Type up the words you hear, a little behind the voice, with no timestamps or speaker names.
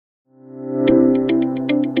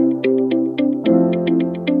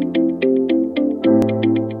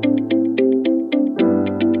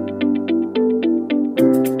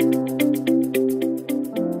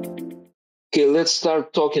Let's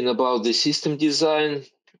start talking about the system design.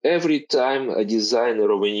 Every time a designer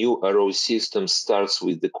of a new RO system starts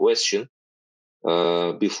with the question,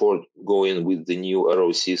 before going with the new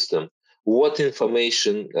RO system, what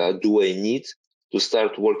information do I need to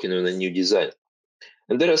start working on a new design?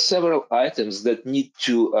 And there are several items that need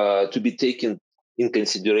to be taken in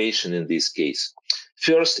consideration in this case.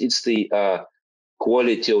 First, it's the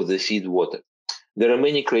quality of the feed water. There are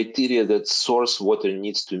many criteria that source water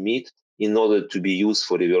needs to meet in order to be used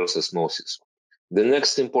for reverse osmosis. The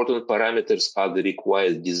next important parameters are the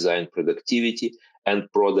required design productivity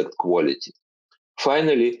and product quality.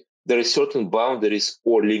 Finally, there are certain boundaries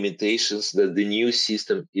or limitations that the new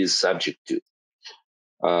system is subject to.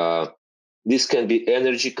 This can be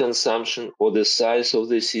energy consumption or the size of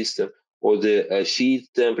the system or the feed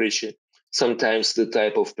temperature, sometimes the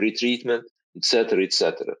type of pretreatment, etc.,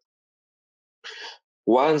 etc.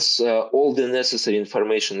 Once all the necessary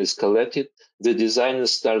information is collected, the designer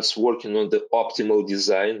starts working on the optimal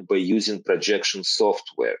design by using projection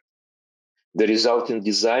software. The resulting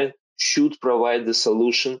design should provide the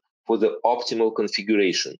solution for the optimal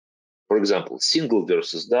configuration. For example, single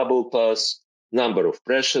versus double pass, number of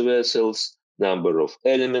pressure vessels, number of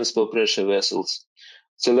elements per pressure vessels,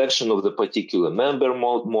 selection of the particular member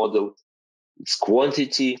model, its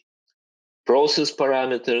quantity, process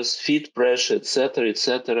parameters, feed pressure,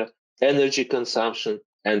 etc., energy consumption,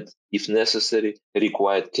 and, if necessary,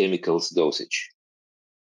 required chemicals dosage.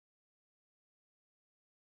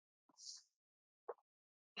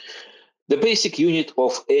 The basic unit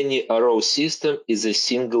of any RO system is a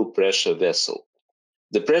single pressure vessel.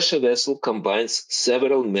 The pressure vessel combines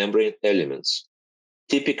several membrane elements,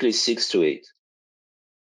 typically 6 to 8,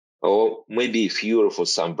 or maybe fewer for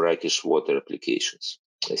some brackish water applications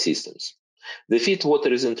systems. The feed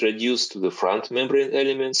water is introduced to the front membrane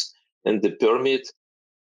elements, and the permeate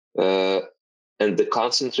and the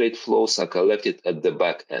concentrate flows are collected at the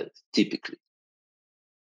back end, typically.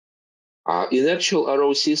 In actual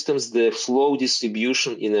RO systems, the flow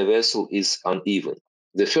distribution in a vessel is uneven.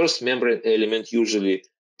 The first membrane element usually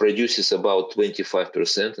produces about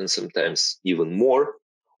 25% and sometimes even more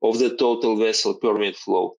of the total vessel permeate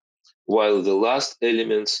flow, while the last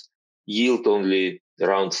elements yield only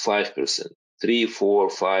around 5%, 3, 4,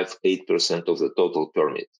 5, 8% of the total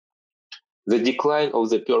permeate. The decline of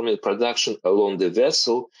the permeate production along the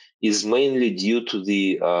vessel is mainly due to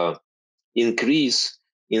the increase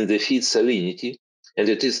in the feed salinity, and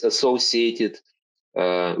it is associated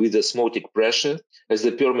with osmotic pressure as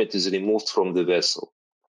the permeate is removed from the vessel.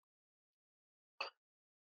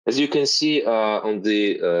 As you can see on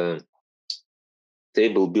the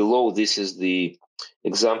table below, this is the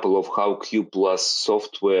example of how Q+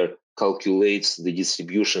 software calculates the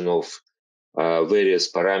distribution of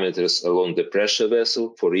various parameters along the pressure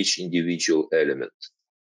vessel for each individual element.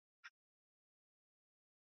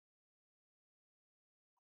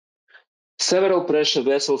 Several pressure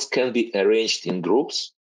vessels can be arranged in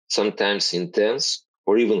groups, sometimes in tens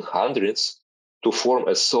or even hundreds, to form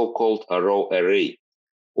a so-called RO array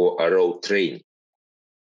or RO train.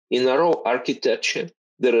 In RO architecture,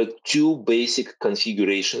 there are two basic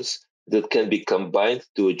configurations that can be combined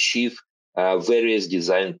to achieve various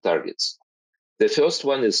design targets. The first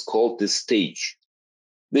one is called the stage.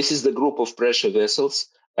 This is the group of pressure vessels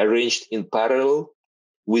arranged in parallel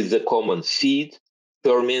with the common feed,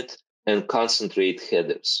 permeate, and concentrate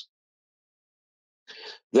headers.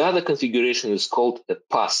 The other configuration is called a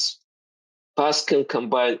pass. Pass can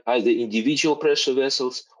combine either individual pressure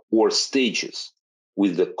vessels or stages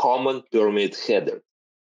with the common permeate header.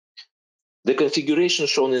 The configuration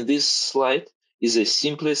shown in this slide is the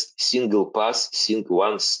simplest single-pass,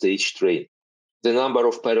 one-stage train. The number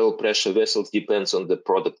of parallel pressure vessels depends on the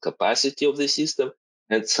product capacity of the system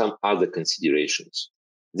and some other considerations.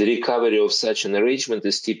 The recovery of such an arrangement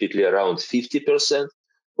is typically around 50%,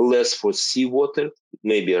 less for seawater,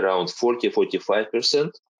 maybe around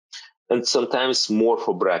 40–45%, and sometimes more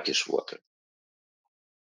for brackish water.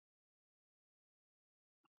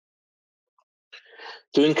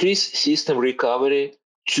 To increase system recovery,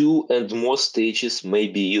 2 and more stages may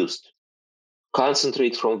be used.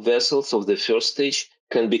 Concentrate from vessels of the first stage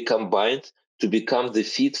can be combined to become the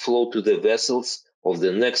feed flow to the vessels of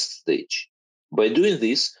the next stage. By doing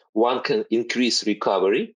this, one can increase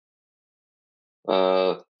recovery.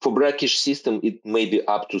 For brackish system, it may be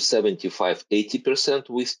up to 75–80%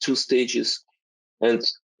 with 2 stages, and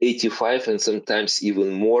 85 and sometimes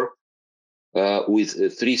even more with a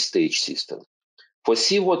 3-stage system. For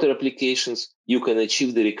seawater applications, you can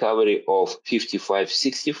achieve the recovery of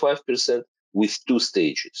 55–65% with 2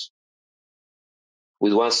 stages.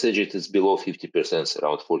 With 1 stage, it is below 50%,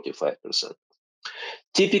 around 45%.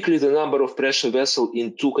 Typically, the number of pressure vessels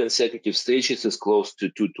in two consecutive stages is close to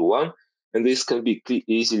 2 to 1, and this can be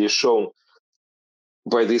easily shown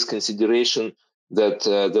by this consideration that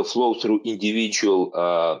the flow through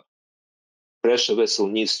individual pressure vessel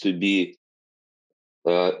needs to be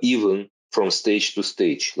even from stage to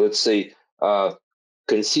stage. Let's say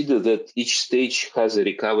consider that each stage has a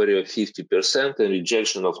recovery of 50% and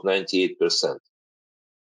rejection of 98%.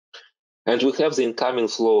 And we have the incoming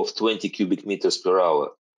flow of 20 cubic meters per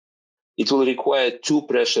hour. It will require two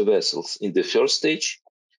pressure vessels in the first stage.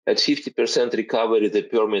 At 50% recovery, the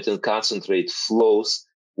permeate and concentrate flows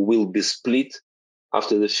will be split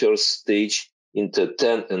after the first stage into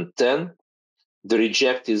 10 and 10. The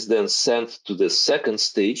reject is then sent to the second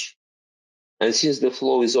stage. And since the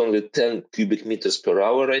flow is only 10 cubic meters per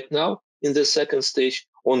hour right now, in the second stage,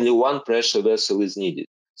 only one pressure vessel is needed.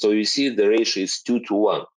 So you see the ratio is 2 to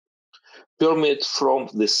 1. Permeate from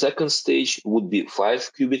the second stage would be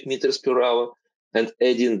 5 cubic meters per hour, and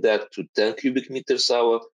adding that to 10 cubic meters per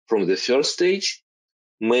hour from the first stage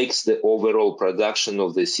makes the overall production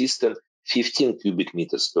of the system 15 cubic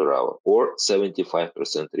meters per hour, or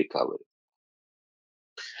 75% recovery.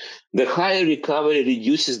 The higher recovery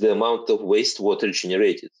reduces the amount of wastewater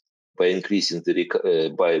generated by increasing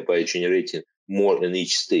by generating more in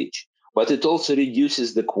each stage, but it also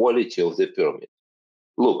reduces the quality of the permeate.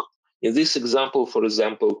 Look, in this example, for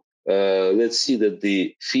example, let's see that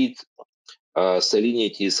the feed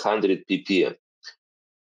salinity is 100 ppm.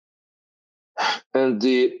 And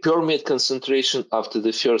the permeate concentration after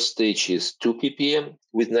the first stage is 2 ppm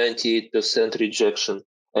with 98% rejection,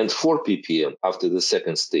 and 4 ppm after the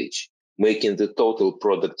second stage, making the total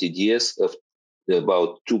product TDS of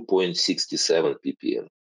about 2.67 ppm.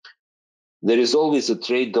 There is always a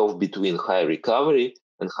trade-off between high recovery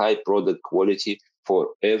and high product quality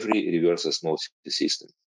for every reverse osmosis system.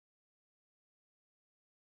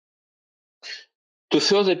 To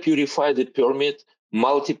further purify the permeate,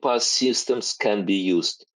 multi-pass systems can be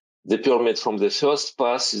used. The permeate from the first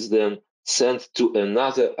pass is then sent to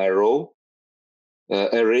another array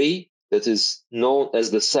that is known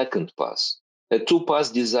as the second pass. A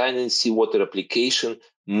two-pass design in seawater application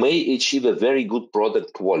may achieve a very good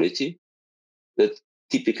product quality that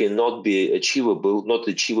typically not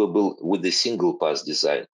achievable with the single-pass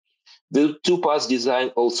design. The two-pass design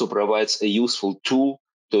also provides a useful tool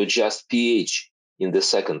to adjust pH in the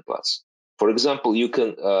second pass. For example, you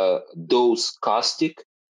can dose caustic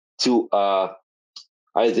to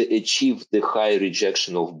either achieve the high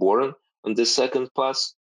rejection of boron on the second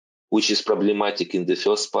pass, which is problematic in the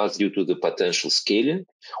first pass due to the potential scaling,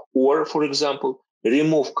 or, for example,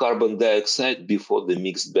 remove carbon dioxide before the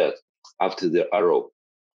mixed bed after the RO.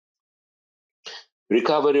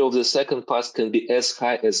 Recovery of the second pass can be as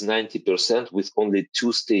high as 90% with only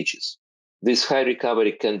two stages. This high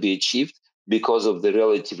recovery can be achieved because of the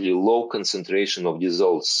relatively low concentration of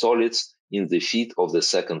dissolved solids in the feed of the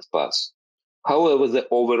second pass. However, the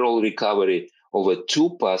overall recovery of a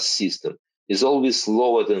two-pass system is always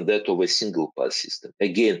lower than that of a single-pass system.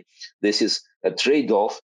 Again, this is a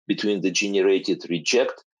trade-off between the generated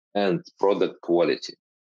reject and product quality.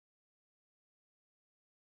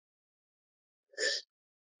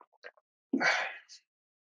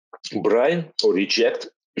 Brine or reject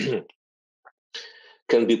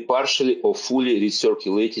can be partially or fully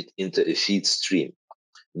recirculated into a feed stream.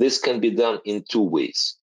 This can be done in two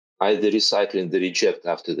ways, either recycling the reject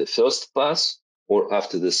after the first pass or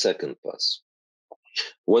after the second pass.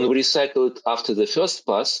 When we recycle it after the first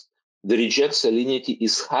pass, the reject salinity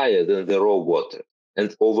is higher than the raw water,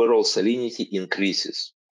 and overall salinity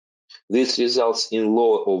increases. This results in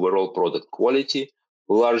lower overall product quality,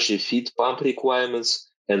 larger feed pump requirements,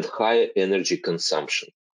 and higher energy consumption.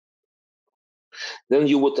 Then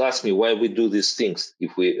you would ask me why we do these things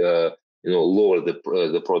if we lower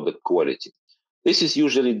the product quality. This is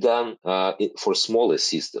usually done for smaller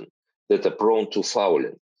systems that are prone to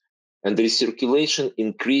fouling. And the recirculation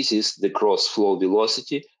increases the cross-flow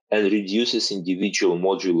velocity and reduces individual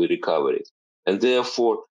modular recovery, and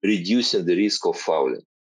therefore reducing the risk of fouling.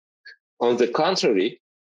 On the contrary,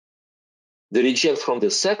 the reject from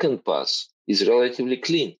the second pass is relatively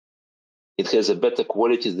clean. It has a better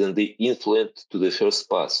quality than the influent to the first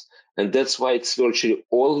pass, and that's why it's virtually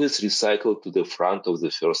always recycled to the front of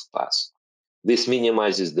the first pass. This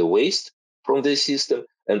minimizes the waste from the system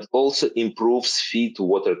and also improves feed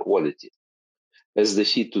water quality, as the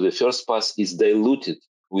feed to the first pass is diluted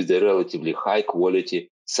with the relatively high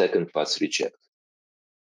quality second pass reject.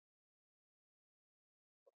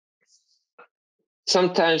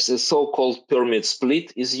 Sometimes a so-called permeate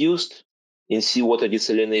split is used in seawater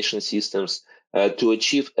desalination systems. to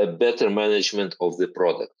achieve a better management of the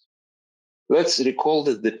product. Let's recall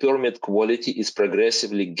that the permeate quality is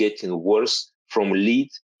progressively getting worse from lead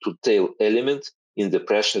to tail element in the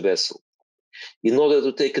pressure vessel. In order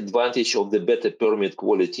to take advantage of the better permeate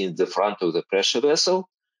quality in the front of the pressure vessel,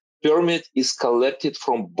 permeate is collected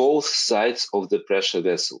from both sides of the pressure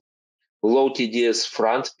vessel. Low TDS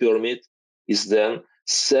front permeate is then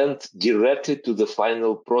sent directly to the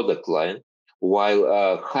final product line,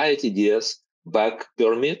 while high TDS back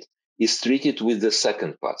permeate is treated with the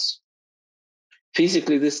second pass.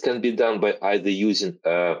 Physically, this can be done by either using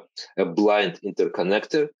a blind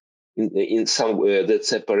interconnector in some that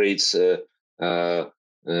separates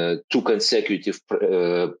two consecutive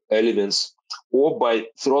elements, or by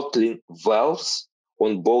throttling valves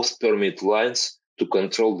on both permeate lines to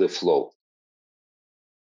control the flow.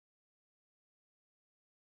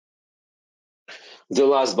 The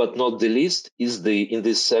last but not the least is in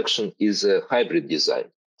this section is a hybrid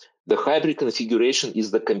design. The hybrid configuration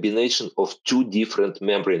is the combination of two different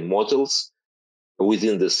membrane models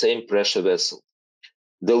within the same pressure vessel.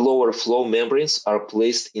 The lower flow membranes are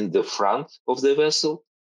placed in the front of the vessel,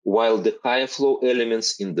 while the higher flow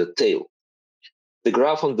elements in the tail. The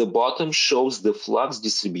graph on the bottom shows the flux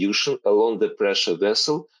distribution along the pressure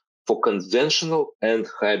vessel for conventional and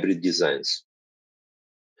hybrid designs.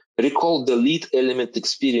 Recall that the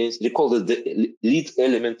lead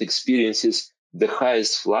element experiences the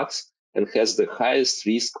highest flux and has the highest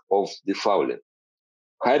risk of defouling.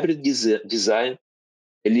 Hybrid design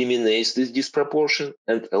eliminates this disproportion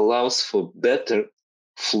and allows for better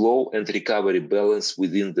flow and recovery balance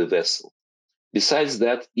within the vessel. Besides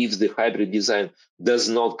that, if the hybrid design does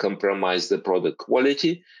not compromise the product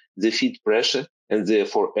quality, the feed pressure and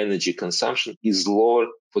therefore energy consumption is lower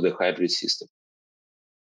for the hybrid system.